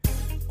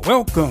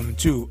Welcome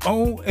to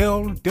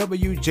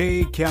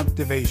OLWJ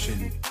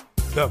Captivation,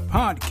 the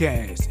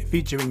podcast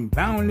featuring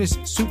boundless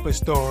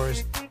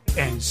superstars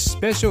and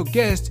special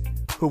guests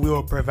who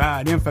will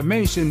provide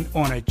information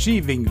on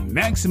achieving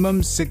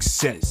maximum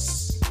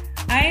success.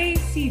 I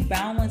see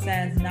boundless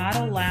as not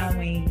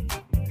allowing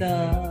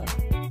the,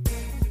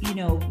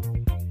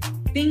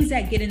 things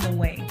that get in the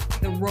way,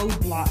 the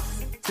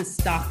roadblocks to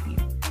stop you.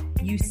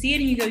 You see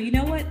it and you go, you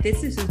know what?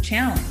 This is a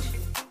challenge.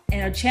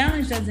 And a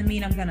challenge doesn't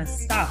mean I'm going to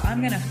stop. I'm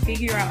going to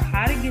figure out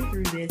how to get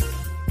through this,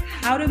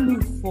 how to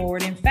move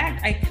forward. In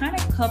fact, I kind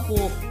of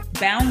couple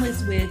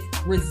boundless with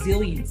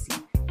resiliency.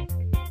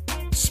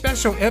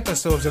 Special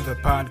episodes of the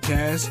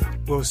podcast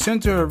will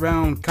center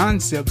around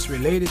concepts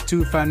related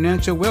to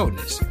financial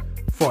wellness,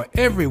 for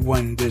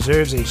everyone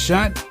deserves a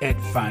shot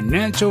at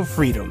financial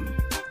freedom.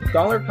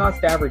 Dollar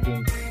cost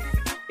averaging,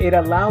 it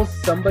allows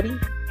somebody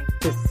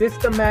to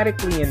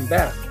systematically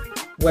invest,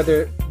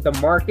 whether the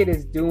market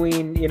is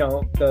doing,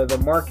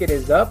 the market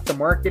is up, the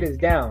market is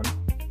down,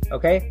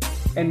 okay?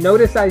 And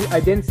notice I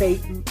didn't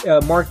say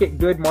market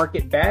good,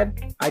 market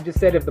bad. I just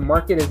said if the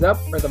market is up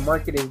or the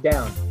market is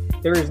down.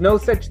 There is no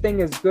such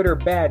thing as good or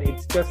bad.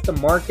 It's just the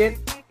market.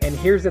 And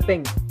here's the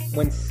thing.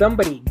 When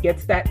somebody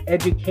gets that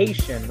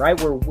education, right,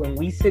 when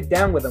we sit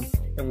down with them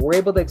and we're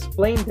able to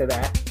explain to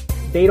that,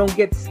 they don't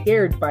get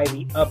scared by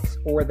the ups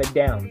or the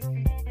downs.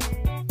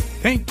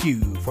 Thank you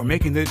for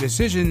making the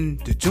decision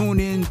to tune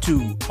in to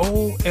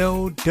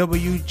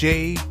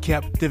OLWJ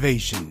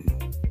Captivation.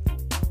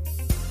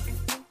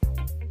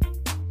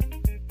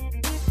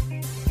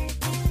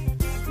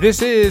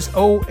 This is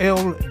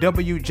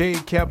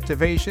OLWJ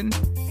Captivation,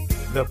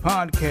 the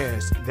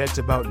podcast that's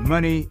about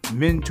money,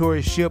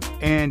 mentorship,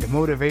 and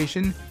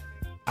motivation.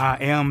 I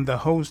am the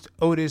host,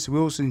 Otis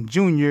Wilson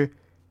Jr.,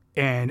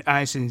 and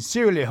I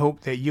sincerely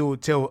hope that you'll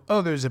tell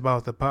others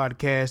about the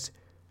podcast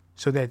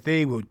so that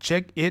they will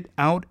check it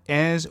out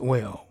as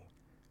well.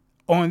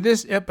 On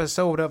this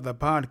episode of the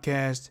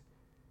podcast,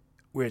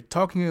 we're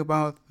talking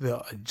about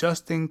the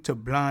adjusting to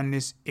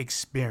blindness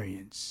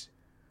experience.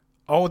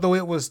 Although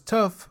it was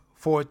tough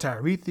for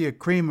Tyrethia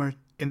Kramer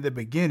in the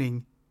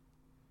beginning,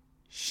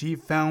 she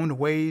found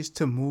ways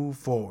to move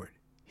forward.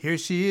 Here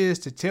she is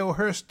to tell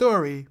her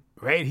story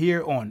right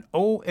here on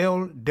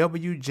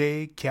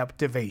OLWJ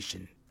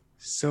Captivation.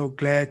 So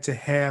glad to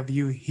have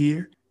you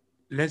here.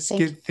 Let's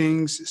get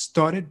things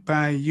started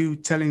by you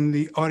telling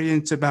the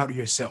audience about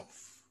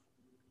yourself.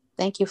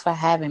 Thank you for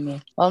having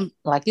me. Well,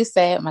 like you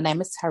said, my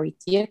name is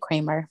Tyrethia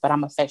Kramer, but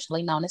I'm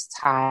affectionately known as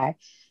Ty.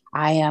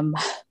 I am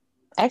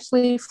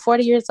actually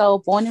 40 years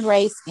old, born and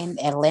raised in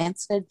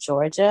Atlanta,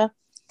 Georgia.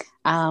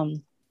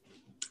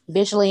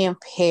 Visually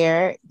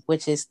impaired,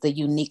 which is the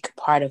unique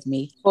part of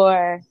me,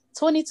 for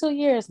 22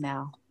 years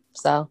now.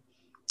 So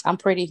I'm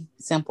pretty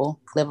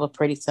simple, live a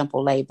pretty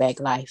simple, laid-back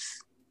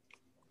life.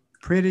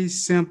 Pretty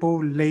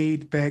simple,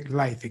 laid-back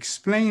life.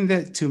 Explain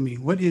that to me.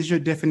 What is your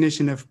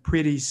definition of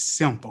pretty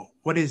simple?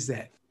 What is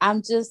that?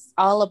 I'm just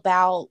all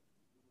about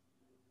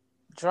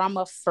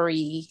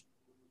drama-free,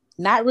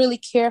 not really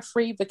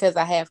carefree because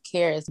I have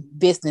care as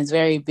business,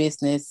 very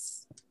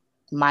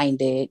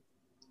business-minded,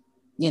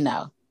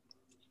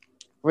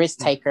 risk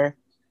taker.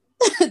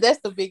 That's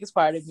the biggest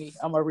part of me.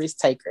 I'm a risk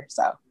taker.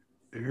 So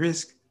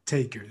risk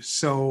taker.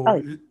 So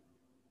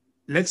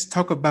let's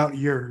talk about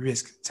your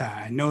risk,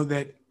 Ty. I know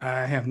that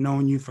I have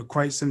known you for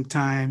quite some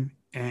time,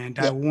 and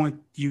I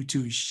want you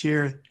to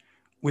share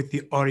with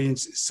the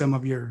audience some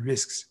of your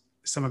risks,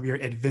 some of your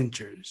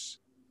adventures.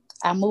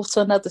 I moved to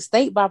another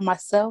state by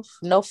myself.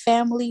 No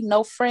family,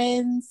 no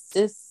friends,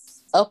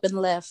 just up and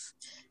left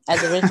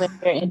as a visually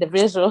impaired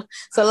individual.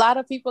 So a lot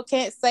of people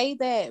can't say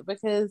that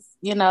because,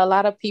 a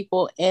lot of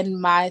people in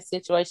my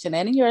situation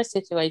and in your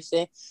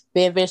situation,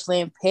 being visually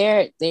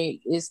impaired, there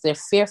is the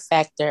fear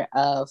factor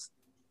of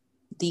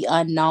the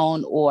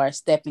unknown or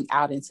stepping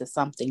out into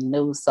something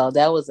new. So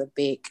that was a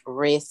big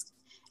risk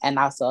and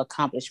also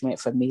accomplishment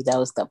for me. That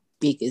was the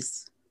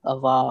biggest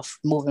of all,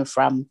 moving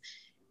from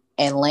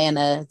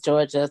Atlanta,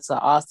 Georgia to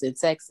Austin,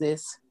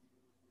 Texas.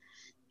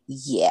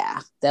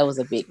 Yeah, that was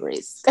a big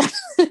risk.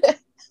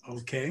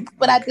 Okay.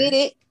 But I did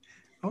it.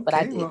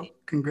 Okay,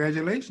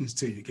 congratulations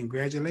to you.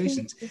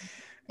 Congratulations. Thank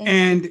you.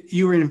 And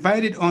you were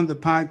invited on the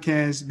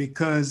podcast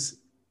because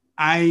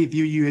I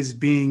view you as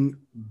being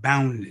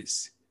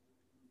boundless.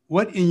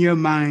 What in your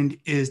mind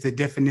is the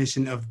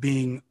definition of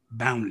being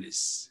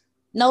boundless?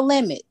 No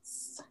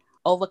limits,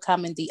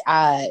 overcoming the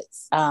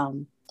odds,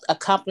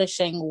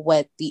 accomplishing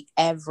what the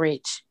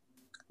average,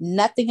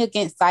 nothing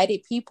against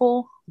sighted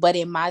people, but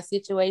in my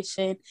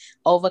situation,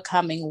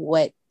 overcoming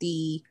what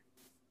the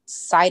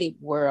sighted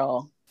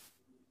world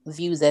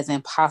views as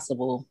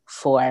impossible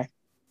for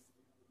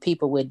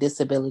people with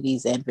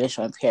disabilities and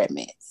visual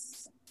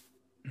impairments.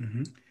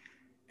 Mm-hmm.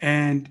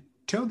 And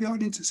tell the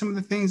audience some of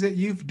the things that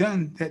you've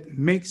done that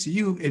makes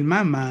you, in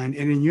my mind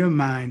and in your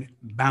mind,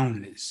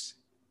 boundless.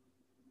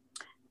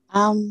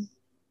 I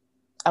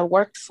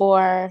worked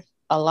for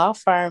a law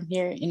firm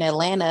here in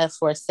Atlanta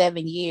for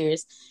 7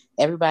 years.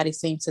 Everybody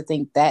seems to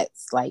think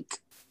that's like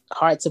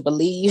hard to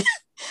believe.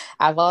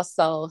 I've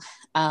also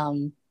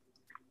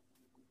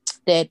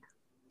that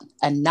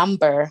a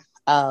number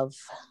of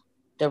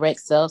direct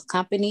sales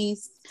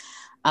companies,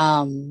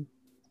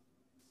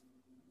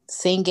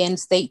 singing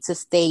state to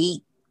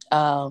state,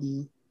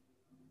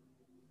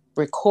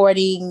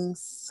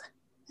 recordings.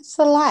 It's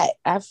a lot.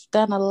 I've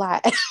done a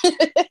lot.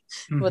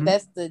 But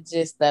that's the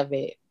gist of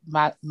it.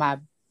 My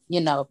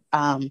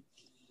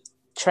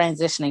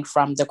transitioning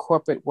from the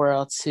corporate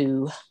world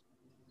to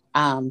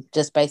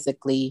just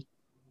basically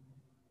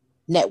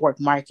network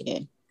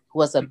marketing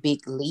was a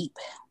big leap,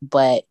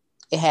 but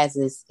it has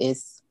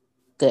its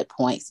good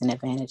points and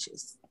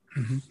advantages.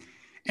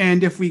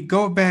 And if we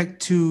go back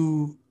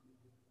to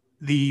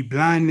the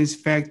blindness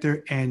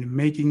factor and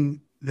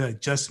making the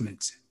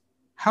adjustments,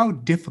 how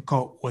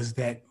difficult was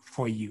that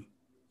for you?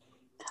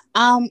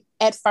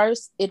 At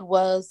first, it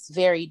was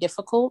very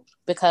difficult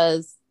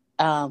because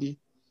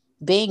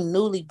being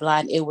newly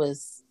blind, it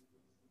was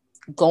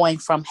going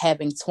from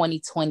having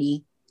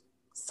 20/20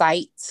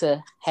 sight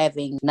to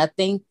having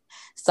nothing.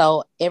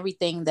 So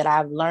everything that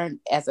I've learned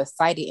as a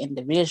sighted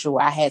individual,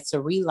 I had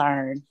to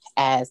relearn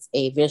as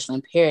a visually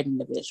impaired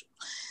individual.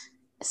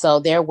 So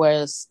there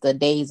was the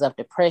days of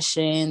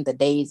depression, the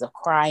days of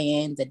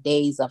crying, the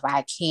days of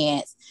I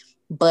can't.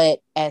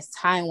 But as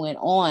time went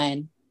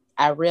on,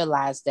 I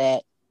realized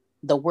that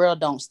the world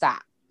don't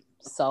stop.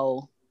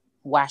 So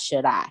why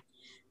should I?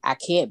 I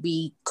can't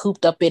be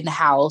cooped up in the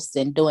house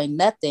and doing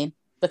nothing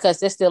because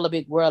there's still a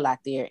big world out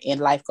there and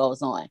life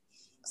goes on.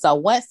 So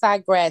once I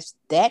grasped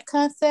that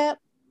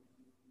concept,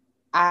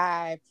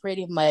 I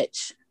pretty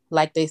much,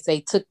 like they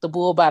say, took the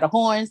bull by the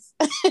horns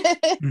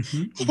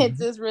and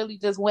just really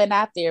just went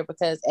out there,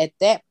 because at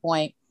that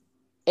point,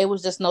 it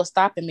was just no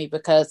stopping me,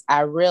 because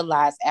I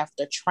realized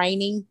after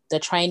the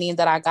training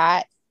that I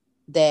got,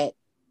 that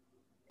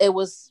it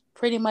was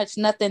pretty much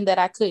nothing that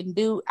I couldn't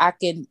do. I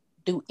can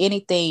do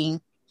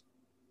anything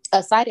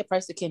a sighted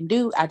person can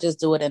do. I just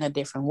do it in a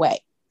different way.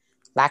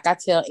 Like I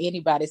tell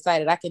anybody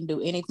sighted, I can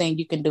do anything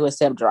you can do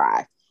except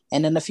drive.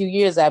 And in a few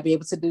years, I'll be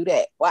able to do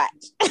that. Watch.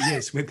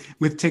 Yes,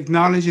 with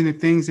technology and the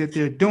things that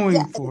they're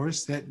doing for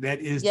us, that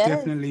is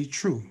definitely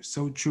true.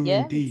 So true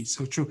indeed.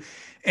 So true.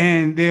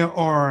 And there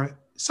are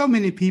so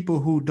many people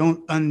who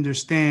don't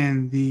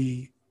understand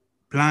the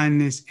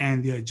blindness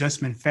and the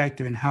adjustment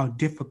factor and how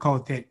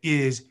difficult that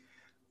is.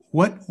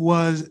 What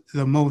was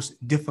the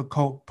most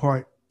difficult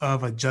part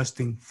of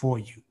adjusting for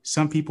you?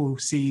 Some people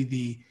see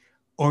the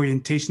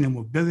orientation and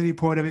mobility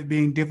part of it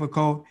being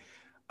difficult.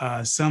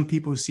 Some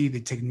people see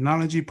the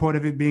technology part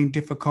of it being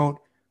difficult.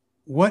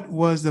 What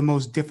was the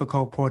most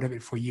difficult part of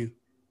it for you?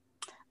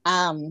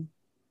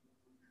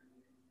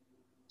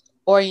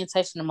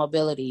 Orientation and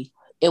mobility.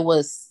 It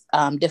was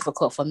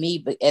difficult for me,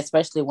 but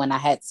especially when I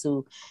had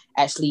to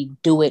actually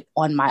do it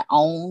on my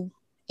own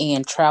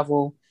and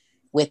travel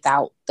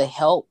without the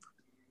help.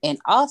 And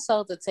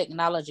also the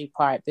technology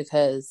part,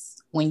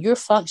 because when you're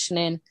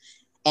functioning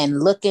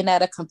and looking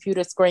at a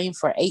computer screen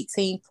for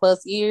 18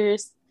 plus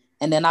years,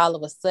 and then all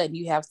of a sudden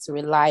you have to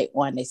rely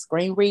on a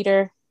screen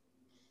reader,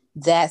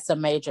 that's a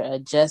major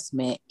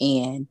adjustment.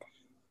 And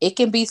it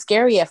can be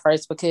scary at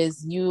first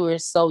because you are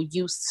so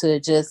used to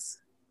just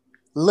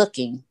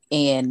looking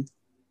and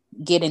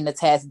getting the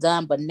task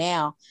done. But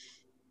now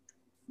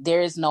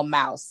there is no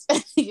mouse.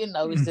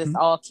 It's just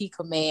all key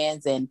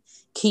commands and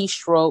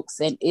keystrokes.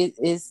 And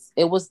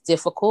it was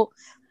difficult,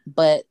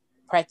 but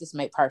practice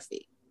made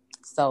perfect.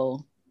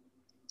 So,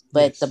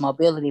 but the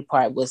mobility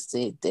part was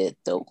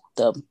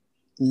the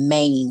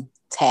main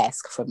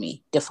task for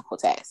me, difficult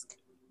task.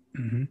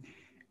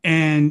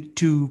 And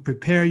to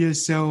prepare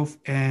yourself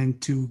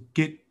and to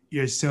get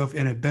yourself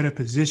in a better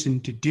position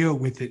to deal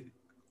with it,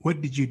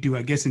 what did you do?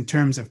 I guess in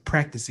terms of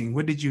practicing,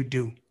 what did you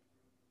do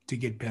to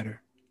get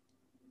better?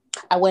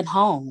 I went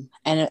home,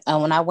 and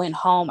when I went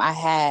home, I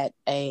had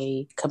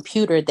a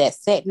computer that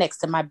sat next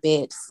to my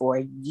bed for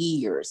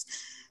years,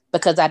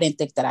 because I didn't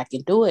think that I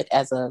could do it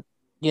as a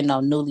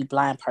newly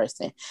blind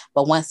person.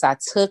 But once I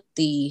took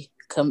the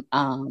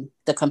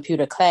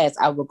computer class,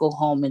 I would go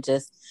home and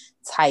just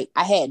type.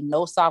 I had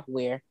no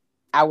software.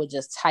 I would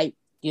just type,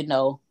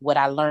 what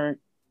I learned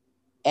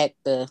at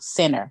the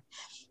center.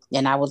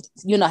 And I would,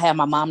 have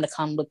my mom to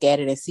come look at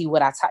it and see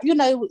what I typed.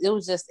 It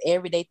was just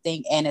everyday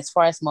thing. And as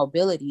far as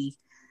mobility,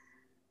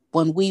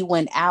 when we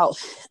went out,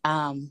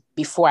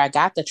 before I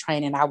got the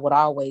training, I would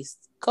always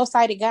go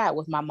sighted guide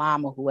with my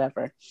mom or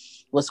whoever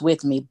was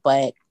with me.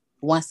 But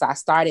once I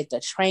started the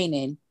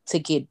training to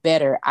get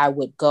better, I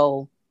would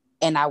go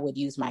and I would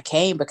use my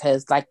cane,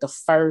 because like the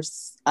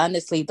first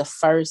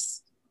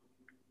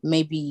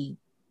maybe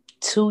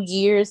 2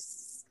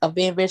 years of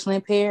being visually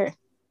impaired,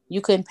 you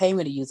couldn't pay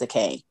me to use a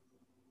cane.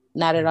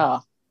 Not at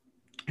all.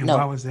 And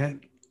why was that?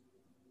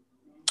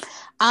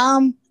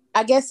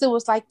 I guess it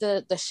was like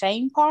the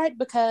shame part,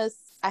 because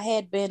I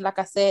had been, like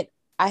I said,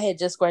 I had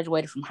just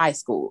graduated from high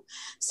school.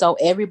 So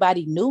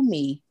everybody knew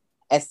me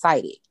as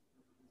sighted.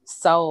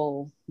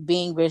 So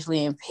being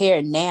visually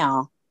impaired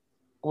now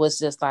was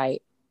just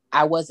like,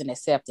 I wasn't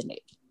accepting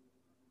it.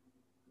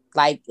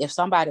 Like if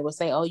somebody would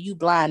say, "Oh, you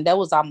blind," that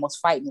was almost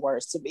fighting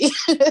words to me.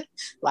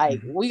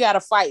 Like we got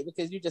to fight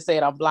because you just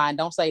said I'm blind.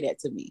 Don't say that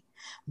to me.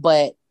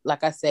 But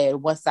like I said,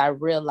 once I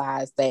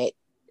realized that,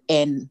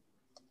 and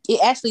it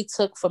actually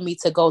took for me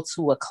to go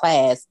to a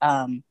class,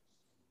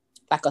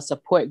 like a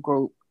support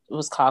group. It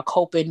was called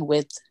Coping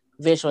with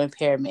Visual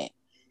Impairment.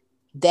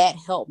 That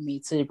helped me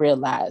to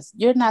realize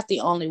you're not the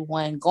only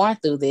one going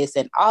through this.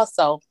 And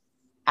also,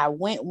 I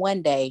went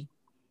one day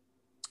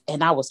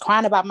and I was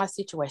crying about my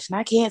situation.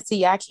 I can't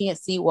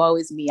see. Woe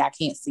is me. I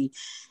can't see.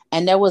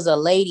 And there was a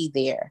lady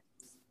there,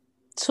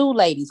 two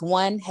ladies.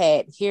 One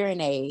had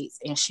hearing aids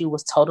and she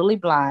was totally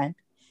blind.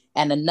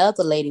 And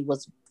another lady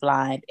was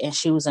blind and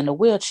she was in a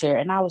wheelchair.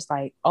 And I was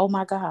like, oh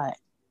my God,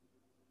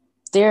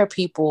 there are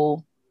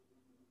people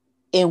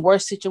in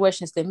worse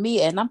situations than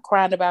me. And I'm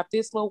crying about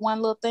this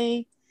one little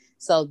thing.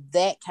 So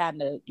that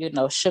kind of,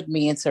 shook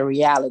me into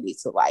reality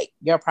to like,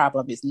 your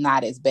problem is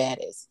not as bad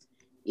as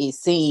it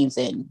seems,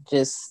 and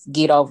just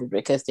get over it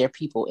because there are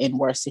people in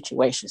worse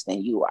situations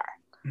than you are.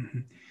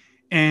 Mm-hmm.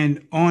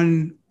 And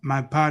on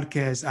my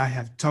podcast, I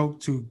have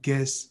talked to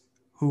guests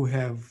who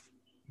have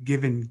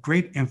given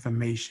great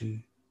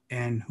information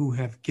and who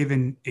have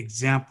given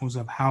examples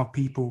of how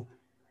people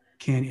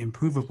can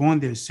improve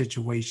upon their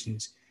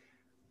situations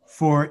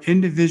for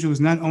individuals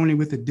not only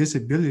with a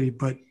disability,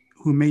 but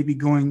who may be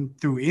going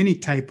through any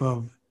type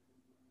of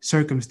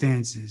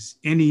circumstances,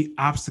 any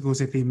obstacles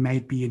that they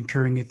might be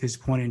incurring at this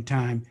point in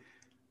time.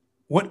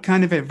 What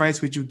kind of advice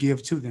would you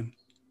give to them?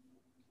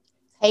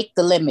 Take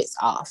the limits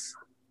off.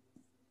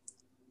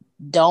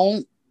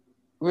 Don't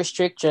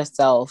restrict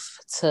yourself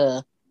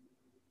to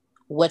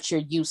what you're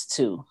used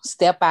to.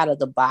 Step out of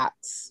the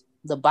box.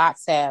 The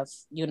box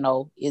is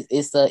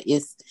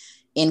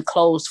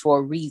enclosed for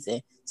a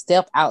reason.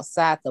 Step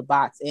outside the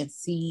box and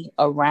see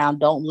around.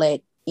 Don't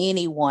let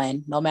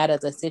anyone, no matter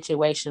the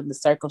situation, the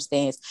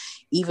circumstance,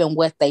 even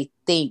what they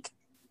think,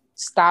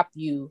 stop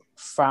you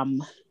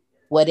from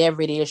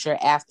whatever it is you're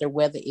after,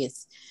 whether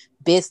it's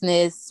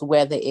business,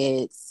 whether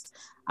it's,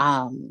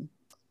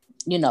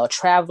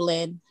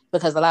 traveling,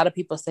 because a lot of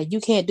people say, you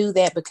can't do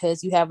that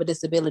because you have a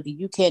disability.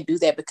 You can't do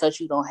that because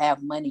you don't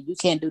have money. You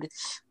can't do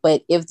this.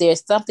 But if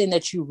there's something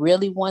that you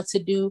really want to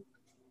do,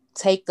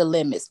 take the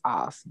limits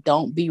off.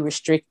 Don't be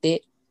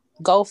restricted.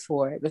 Go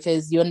for it,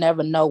 because you'll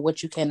never know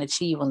what you can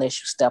achieve unless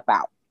you step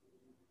out.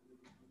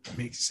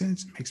 Makes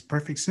sense. Makes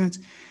perfect sense.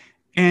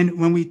 And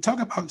when we talk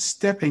about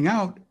stepping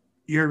out,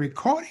 your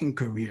recording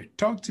career,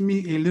 talk to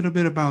me a little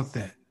bit about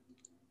that.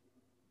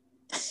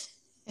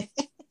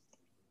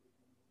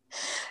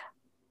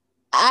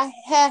 I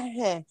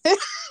have.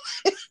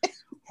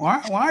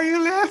 Why are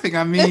you laughing?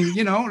 I mean,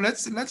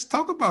 let's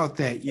talk about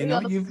that.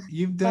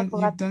 You've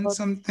done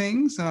some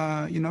things.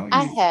 I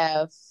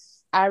have.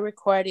 I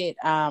recorded.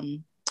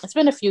 It's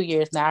been a few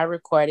years now. I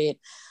recorded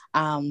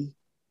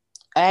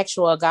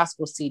actual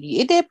gospel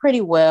CD. It did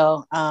pretty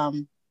well.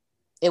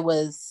 It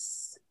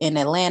was in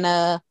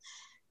Atlanta,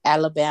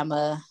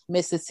 Alabama,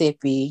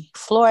 Mississippi,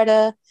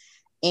 Florida,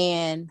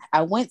 and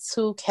I went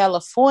to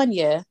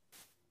California,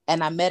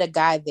 and I met a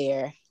guy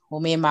there. Well,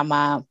 me and my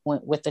mom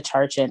went with the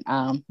church and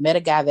met a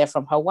guy there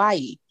from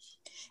Hawaii,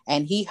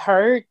 and he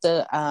heard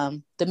the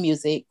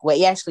music. Well,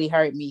 he actually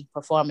heard me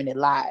performing it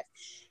live,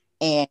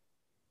 and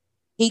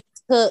he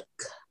took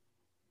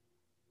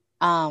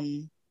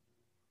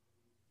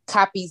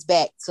copies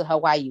back to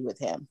Hawaii with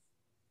him.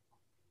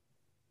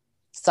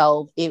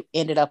 So it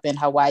ended up in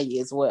Hawaii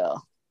as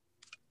well.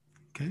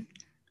 Okay.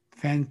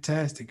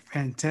 Fantastic.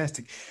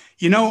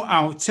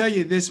 I'll tell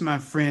you this, my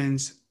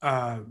friends.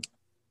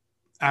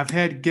 I've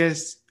had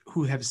guests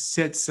who have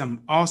set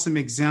some awesome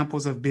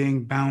examples of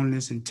being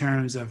boundless in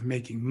terms of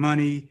making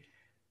money.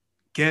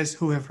 Guests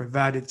who have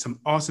provided some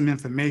awesome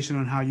information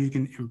on how you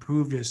can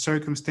improve your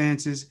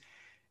circumstances.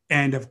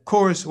 And of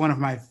course, one of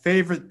my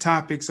favorite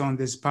topics on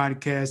this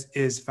podcast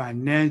is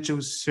financial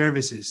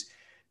services.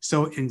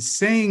 So in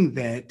saying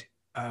that,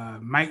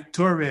 Mike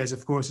Torres,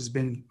 of course, has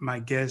been my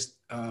guest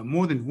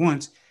more than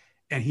once,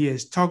 and he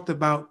has talked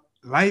about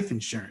life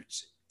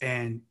insurance.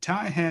 And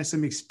Ty has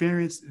some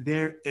experience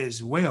there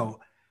as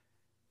well.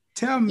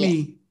 Tell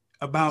me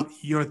about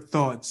your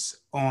thoughts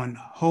on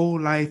whole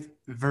life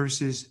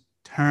versus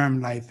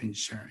term life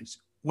insurance.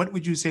 What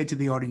would you say to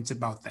the audience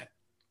about that?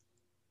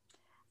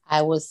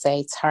 I would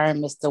say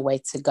term is the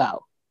way to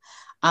go.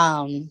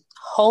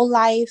 Whole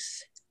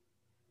life,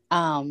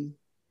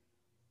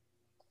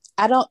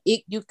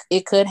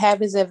 it could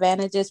have its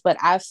advantages, but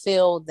I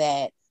feel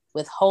that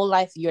with whole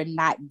life, you're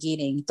not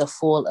getting the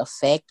full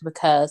effect,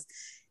 because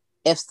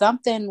if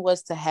something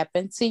was to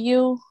happen to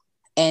you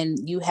and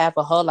you have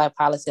a whole life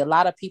policy, a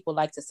lot of people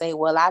like to say,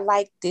 well, I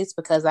like this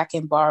because I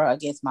can borrow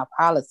against my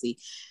policy.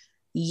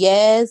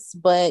 Yes,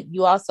 but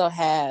you also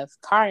have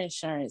car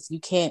insurance. You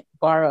can't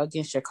borrow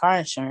against your car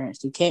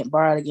insurance. You can't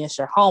borrow against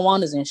your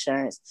homeowner's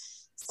insurance.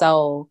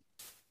 So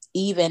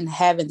even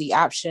having the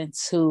option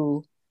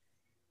to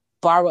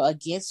borrow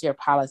against your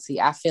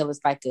policy, I feel it's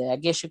like I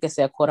guess you could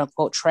say a quote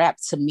unquote trap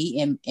to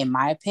me, in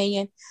my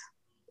opinion.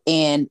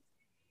 And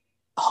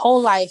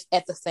whole life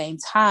at the same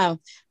time,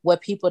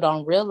 what people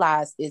don't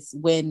realize is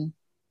when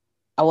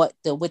with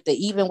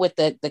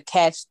the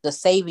cash, the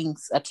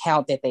savings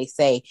account that they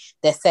say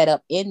that's set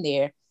up in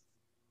there,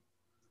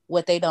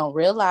 what they don't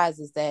realize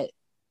is that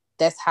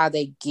that's how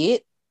they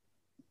get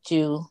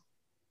you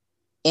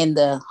in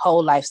the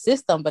whole life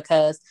system,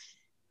 because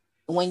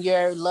when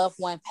your loved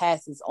one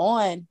passes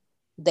on,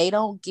 they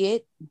don't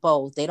get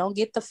both. They don't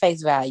get the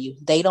face value.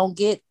 They don't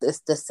get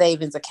the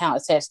savings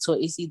account attached to it.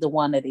 It's either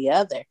one or the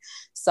other.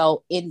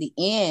 So in the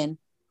end,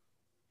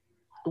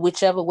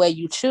 whichever way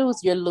you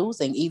choose, you're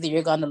losing. Either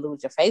you're going to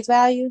lose your face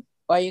value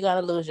or you're going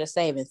to lose your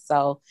savings.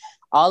 So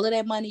all of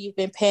that money you've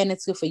been paying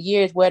into for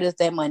years, where does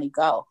that money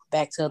go?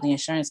 Back to the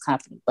insurance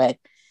company.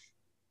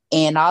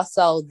 And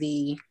also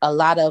a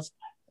lot of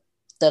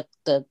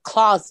the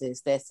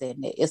clauses that's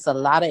in it. It's a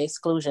lot of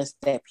exclusions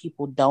that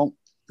people don't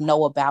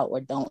know about or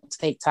don't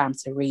take time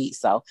to read.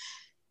 So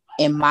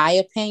in my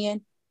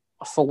opinion,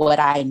 for what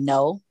I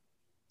know,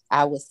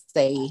 I would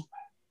say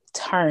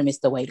term is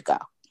the way to go.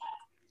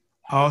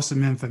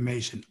 Awesome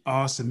information.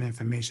 Awesome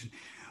information.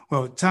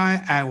 Well,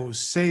 Ty, I will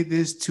say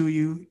this to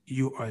you.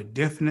 You are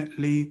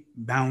definitely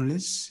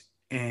boundless.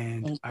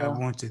 And I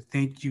want to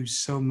thank you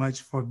so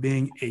much for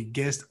being a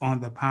guest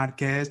on the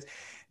podcast.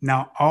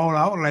 Now, all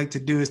I would like to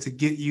do is to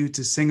get you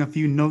to sing a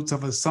few notes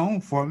of a song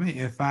for me.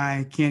 If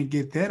I can't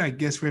get that, I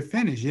guess we're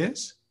finished,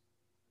 yes?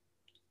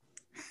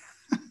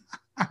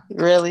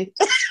 Really?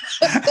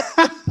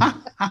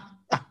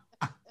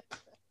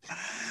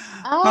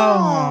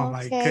 Oh,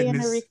 my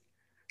goodness.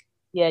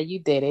 Yeah, you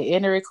did it.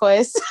 In a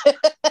request.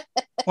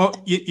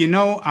 Well,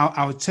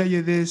 I'll tell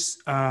you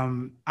this.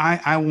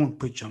 I won't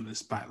put you on the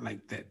spot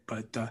like that,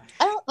 but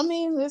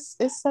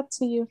it's up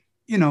to you.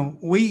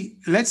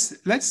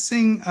 Let's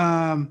sing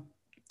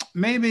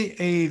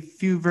maybe a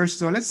few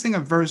verses, or let's sing a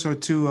verse or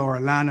two or a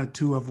line or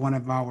two of one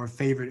of our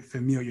favorite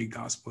familiar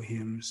gospel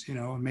hymns.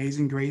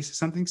 Amazing Grace,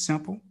 something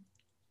simple.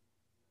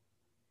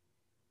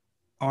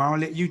 Or I'll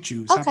let you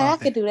choose. Okay, I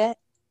could do that.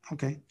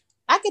 Okay.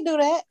 I could do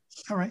that.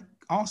 All right.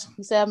 Awesome.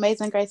 You said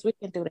Amazing Grace, we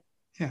can do that.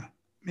 Yeah.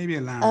 Maybe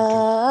a line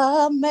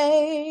or two.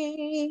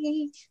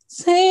 Amazing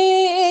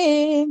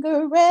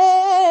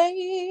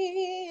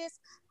Grace,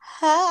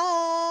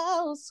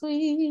 how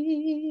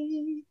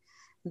sweet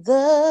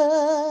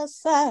the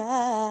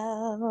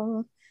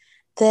sound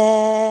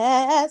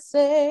that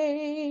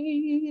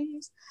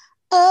saves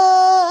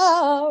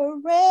a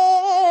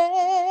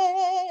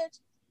wretch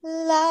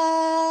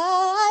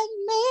like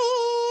me.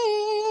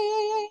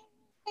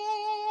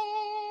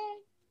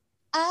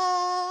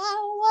 I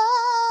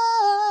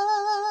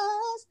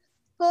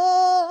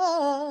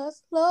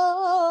was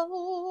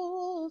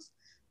lost,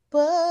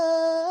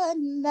 but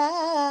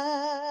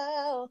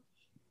now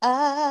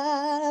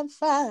I'm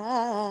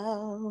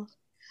found.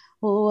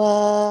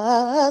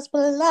 Was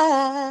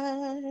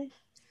blind,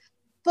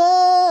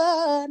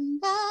 but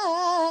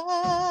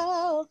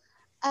now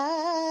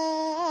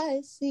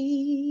I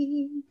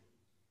see.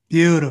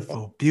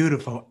 Beautiful,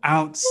 beautiful,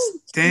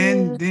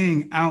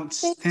 outstanding. I'll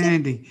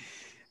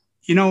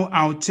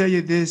tell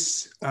you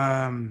this,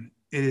 it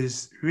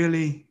is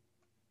really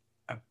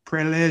a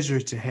pleasure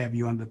to have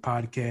you on the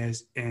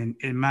podcast. And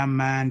in my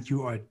mind,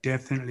 you are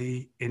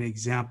definitely an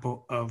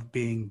example of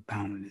being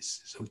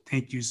boundless. So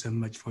thank you so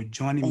much for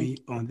joining me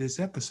on this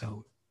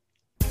episode.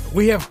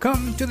 We have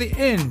come to the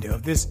end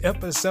of this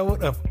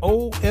episode of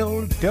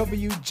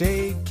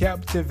OLWJ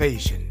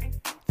Captivation.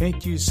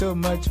 Thank you so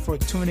much for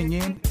tuning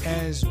in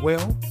as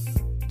well.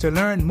 To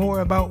learn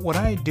more about what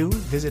I do,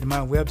 visit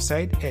my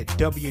website at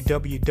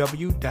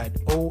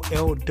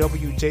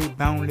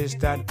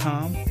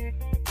www.olwjboundless.com.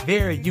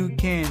 There you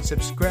can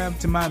subscribe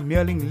to my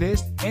mailing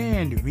list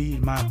and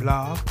read my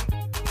blog.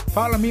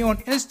 Follow me on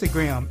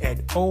Instagram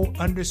at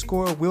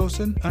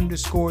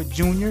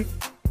O_Wilson_Jr.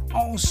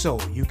 Also,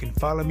 you can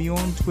follow me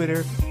on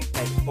Twitter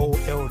at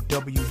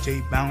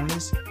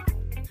OLWJBoundless.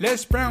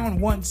 Les Brown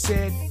once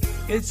said,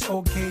 it's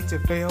okay to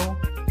fail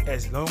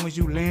as long as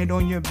you land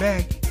on your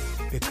back,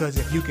 because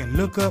if you can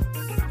look up,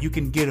 you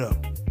can get up.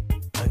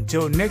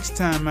 Until next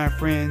time, my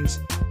friends,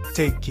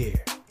 take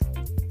care.